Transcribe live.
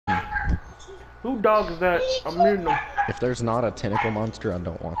Who dog is that? I'm muting them. If there's not a tentacle monster, I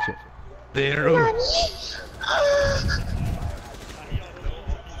don't watch it. There.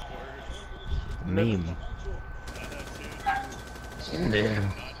 Meme. There.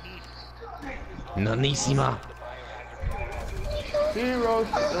 Nanissima. Hero.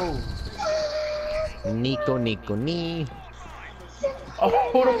 Oh. Nico Nico Ni. Oh,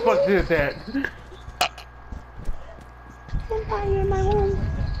 who the fuck did that?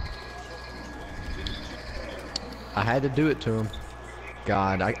 I had to do it to him.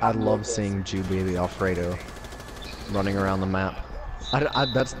 God, I love seeing Jubilee Alfredo running around the map.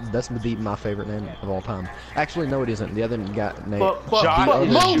 That's my favorite name of all time. Actually, no, it isn't. The other guy name.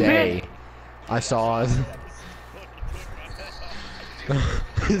 The other day, I saw.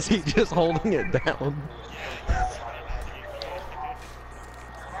 Is he just holding it down?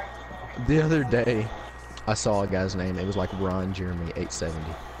 The other day, I saw a guy's name. It was like Ron Jeremy 870.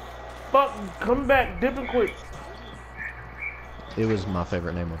 Fuck, come back, dipping quick. It was my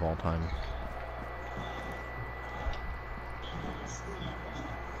favorite name of all time.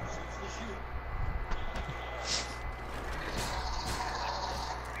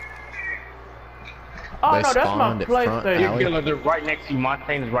 Oh no, that's my PlayStation. Killer, they're right next to you.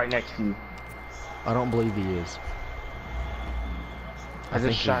 Montaigne is right next to you. I don't believe he is. I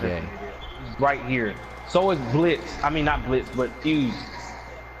just shot him. He's right here. So is Blitz. I mean, not Blitz, but Fuse.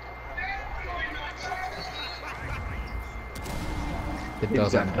 It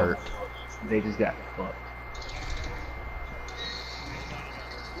doesn't hurt. They just got fucked.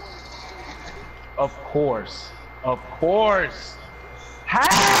 Of course. Of course.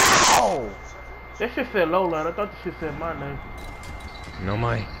 How? That shit said Lowline. I thought the shit said my name. No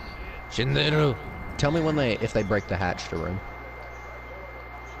mai. Shinderu. Tell me when if they break the hatch to room.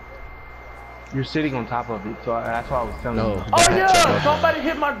 You're sitting on top of it, so that's why I was telling you. Oh yeah! Somebody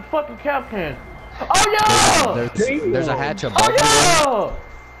hit my fucking cap can. Oh yeah! There's a hatch above the room.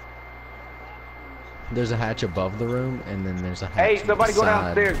 There's a hatch above the room, and then there's a hatch. Hey, somebody go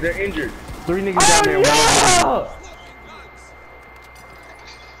downstairs. They're injured. 3 niggas down there. Yeah!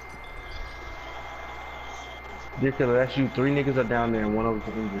 Dear Killer, that's you. 3 niggas are down there, and 1 of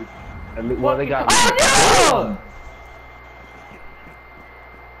them is injured. And, well, they got. Oh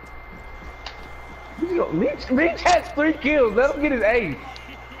yeah! Meech has 3 kills. Let him get his ace.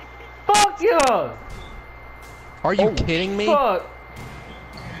 Fuck yeah! Are you kidding me? Fuck.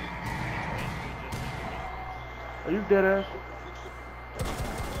 Are you dead ass?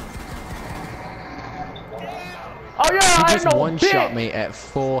 Oh yeah, he just one-shot me at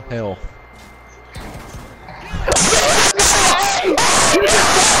full health.